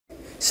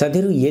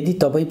साथीहरु यदि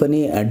तपाई पनि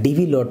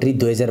डीबी लटरी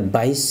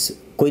 2022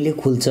 कहिले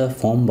खुल्छ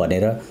फर्म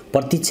भनेर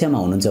प्रतीक्षामा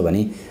हुनुहुन्छ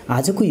भने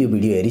आजको यो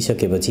भिडियो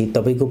हेरिसकेपछि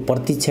तपाईको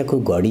प्रतीक्षाको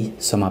घडी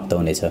समाप्त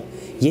हुनेछ।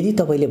 यदि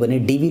तपाईले भने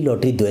डीबी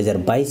लटरी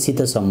 2022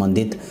 सित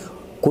सम्बन्धित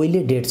कहिले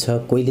डेट छ,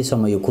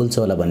 कहिलेसम्म यो खुल्छ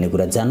होला भन्ने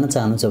कुरा जान्न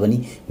चाहनुहुन्छ भने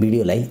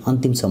भिडियोलाई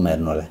अन्तिमसम्म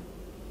हेर्नु होला।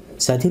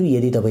 साथीहरु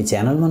यदि तपाई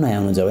च्यानलमा नयाँ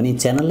हुनुहुन्छ भने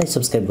च्यानललाई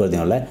सब्स्क्राइब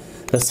गरिदिनु होला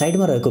र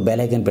साइडमा रहेको बेल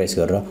आइकन प्रेस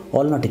गरेर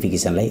अल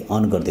नोटिफिकेसनलाई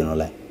अन गरिदिनु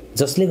होला,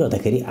 जसले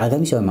गर्दाखेरि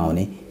आगामी समयमा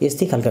आउने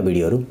यस्तै खालका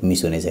भिडियोहरू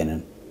मिस हुने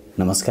छैनन्।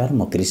 नमस्कार,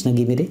 म कृष्ण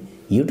घिमिरे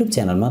युट्युब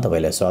च्यानलमा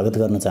तपाईलाई स्वागत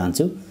गर्न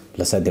चाहन्छु।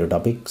 ल साथीहरु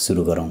टपिक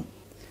सुरु गरौँ।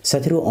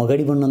 साथीहरु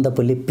अगाडि बढ्नुभन्दा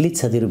पहिले प्लिज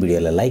साथीहरु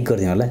भिडियोलाई लाइक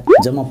गरिदिनु होला।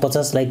 जम्मा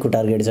 50 लाइकको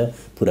टार्गेट छ,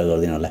 पूरा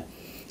गरिदिनु होला।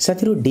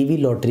 साथीहरु डीबी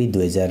लटरी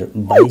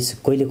 2022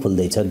 कहिले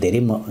खुल्दैछ,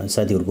 धेरै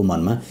साथीहरुको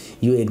मनमा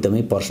यो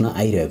एकदमै प्रश्न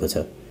आइरहेको छ।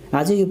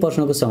 आज यो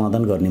प्रश्नको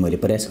समाधान गर्ने मैले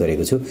प्रयास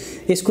गरेको छु।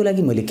 यसको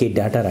लागि मैले केही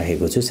डाटा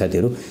राखेको छु।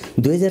 साथीहरु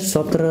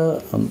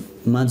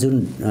 2017 मा जुन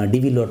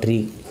डीबी लटरी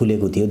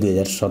खुलेको थियो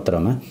 2017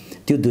 मा,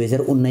 त्यो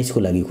 2019 को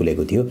लागि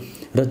खुलेको थियो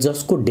र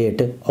जसको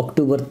डेट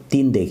अक्टोबर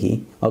 3 देखि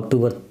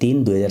अक्टोबर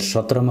 3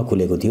 2017 मा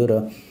खुलेको थियो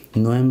र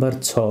नोभेम्बर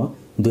 6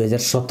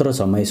 2017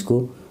 सम्म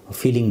यसको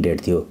फिलिङ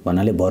डेट थियो,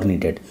 भन्नाले भर्ने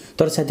डेट।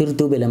 तर साथीहरु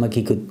त्यो बेलामा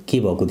के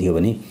भएको थियो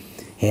भने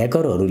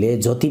ह्याकरहरूले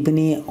जति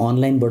पनि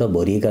अनलाइनबाट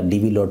भरिएका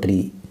डीबी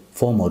लटरी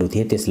फर्महरू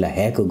थिए त्यसलाई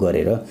ह्याक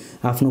गरेर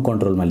आफ्नो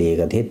कन्ट्रोलमा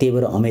लिएका थिए। त्यही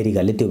भएर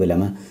अमेरिकाले त्यो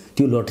बेलामा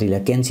त्यो लटरीलाई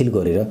क्यान्सल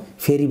गरेर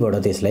फेरिबाट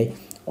त्यसलाई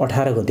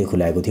 18 गते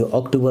खुलाएको थियो।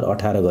 अक्टोबर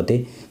 18 गते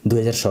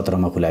 2017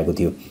 मा खुलाएको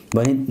थियो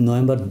भने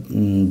नोभेम्बर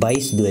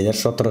 22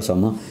 2017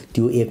 सम्म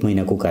त्यो 1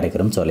 महिनाको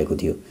कार्यक्रम चलेको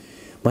थियो।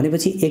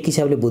 भनेपछि एक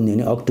हिसाबले बुझ्ने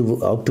भने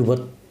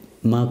अक्टोबर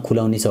मा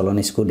खुलाउने चलन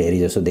यसको धेरै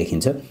जसो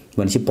देखिन्छ।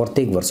 भनेपछि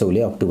प्रत्येक वर्ष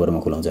उसले अक्टोबरमा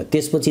खुलाउँछ।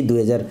 त्यसपछि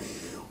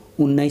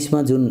 2019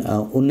 मा जुन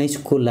 19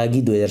 को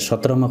लागि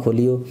 2017 मा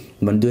खोलियो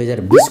भने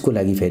 2020 को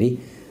लागि फेरि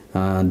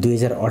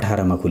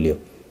 2018 मा खुल्यो।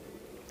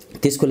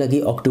 त्यसको लागि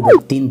अक्टोबर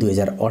 3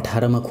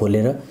 2018 मा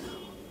खोलेर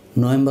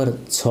नोभेम्बर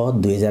 6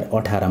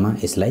 2018 मा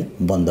यसलाई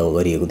बन्द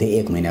गरिएको थियो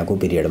 1 महिनाको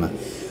पिरियडमा।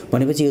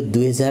 भनेपछि यो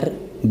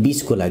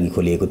 2020 को लागि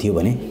खोलिएको थियो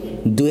भने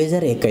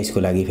 2021 को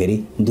लागि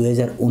फेरि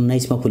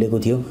 2019 मा खुलेको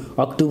थियो।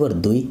 अक्टोबर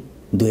 2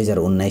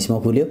 2019 मा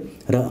खुल्यो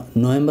र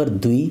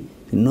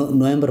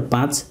नोभेम्बर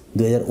 5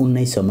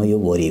 2019 सम्म यो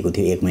भरिएको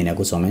थियो। 1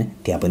 महिनाको समय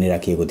त्यहाँ पनि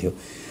राखिएको थियो।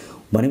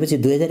 भनेपछि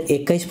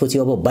 2021 पछि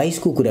अब 22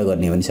 को कुरा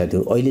गर्ने भने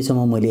साथीहरु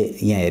अहिलेसम्म मैले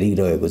यहाँ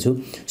हेरिरहेको छु।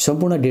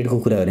 सम्पूर्ण डेटको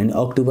कुरा गर्ने भने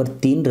अक्टोबर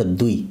 3 र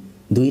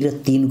 2 र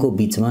 3 को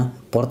बीचमा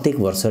प्रत्येक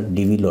वर्ष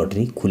डीबी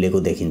लटरी खुलेको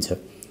देखिन्छ।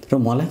 र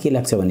मलाई के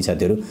लाग्छ भने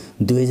साथीहरु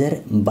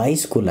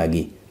 2022 को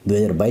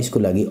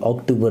लागि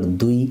अक्टोबर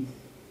 2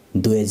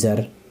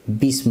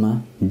 2020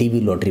 मा डीबी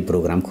लटरी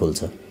प्रोग्राम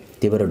खुल्छ।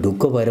 त्यही भएर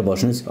ढुक्क भएर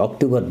बस्नुस्।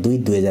 अक्टोबर 2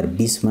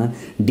 2020 मा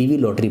डीबी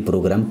लटरी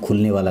प्रोग्राम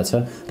खुल्नेवाला छ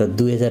र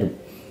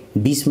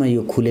 2020 मा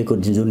यो खुलेको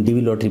जुन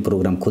डीबी लटरी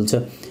प्रोग्राम खुल्छ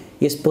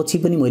यसपछि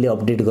पनि मैले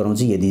अपडेट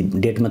गराउँछु। यदि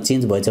डेटमा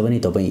चेन्ज भएछ भने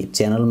तपाई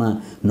च्यानलमा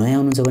नयाँ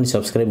हुनुहुन्छ भने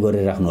सब्स्क्राइब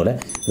गरेर राख्नु होला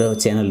र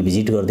च्यानल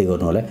भिजिट गर्दै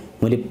गर्नु होला।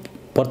 मैले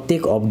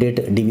प्रत्येक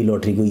अपडेट डीबी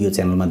लटरीको यो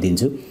च्यानलमा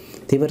दिन्छु।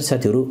 त्यही भएर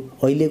साथीहरु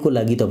अहिलेको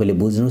लागि तपाईले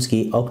बुझ्नुस् कि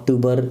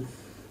अक्टोबर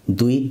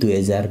 2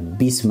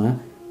 2020 मा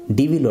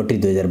डीबी लटरी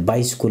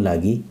 2022 को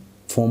लागि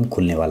फर्म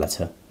खुल्नेवाला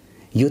छ।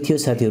 यो थियो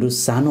साथीहरु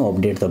सानो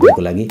अपडेट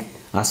तपाईको लागि।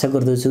 आशा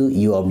गर्दछु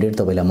यो अपडेट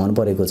तपाईलाई मन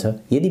परेको छ।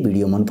 यदि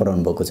भिडियो मन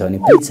पराउनु भएको छ भने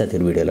प्लिज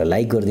साथीहरु भिडियोलाई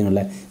लाइक गरिदिनु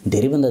होला।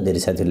 धेरै भन्दा धेरै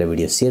साथीहरुलाई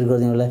भिडियो शेयर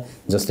गरिदिनु होला,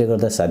 जसले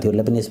गर्दा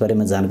साथीहरुलाई पनि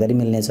यसबारेमा जानकारी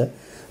मिल्नेछ।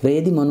 र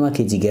यदि मनमा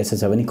के जिज्ञासा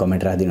छ भने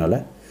कमेन्ट राख्दिनु होला।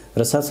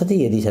 र साथसाथै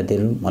यदि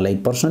साथीहरु मलाई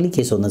पर्सनली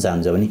के सोध्न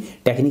चाहनुहुन्छ भने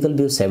टेक्निकल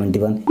भ्यू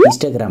 71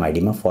 इन्स्टाग्राम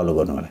आईडी मा फलो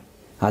गर्नु होला।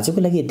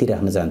 आजको लागि यति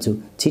राख्न चाहन्छु।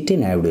 छिट्टै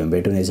नयाँ भिडियोमा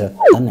भेट हुनेछ।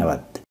 धन्यवाद।